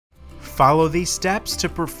Follow these steps to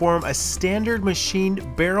perform a standard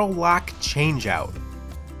machined barrel lock changeout.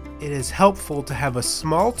 It is helpful to have a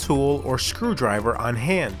small tool or screwdriver on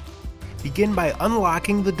hand. Begin by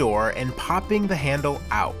unlocking the door and popping the handle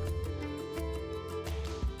out.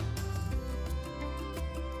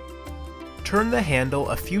 Turn the handle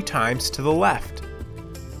a few times to the left.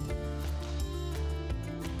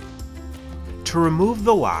 To remove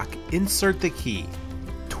the lock, insert the key.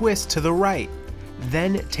 Twist to the right.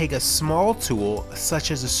 Then take a small tool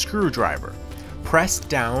such as a screwdriver. Press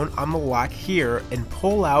down on the lock here and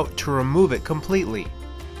pull out to remove it completely.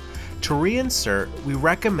 To reinsert, we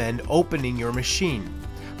recommend opening your machine.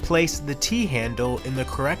 Place the T-handle in the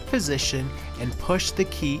correct position and push the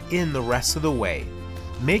key in the rest of the way.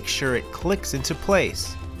 Make sure it clicks into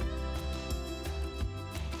place.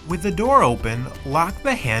 With the door open, lock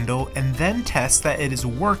the handle and then test that it is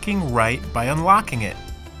working right by unlocking it.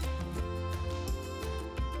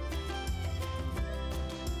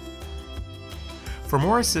 For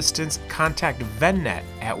more assistance, contact Vendnet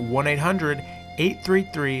at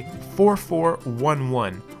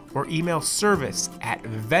 1-800-833-4411 or email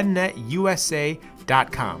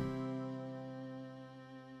service@vendnetusa.com.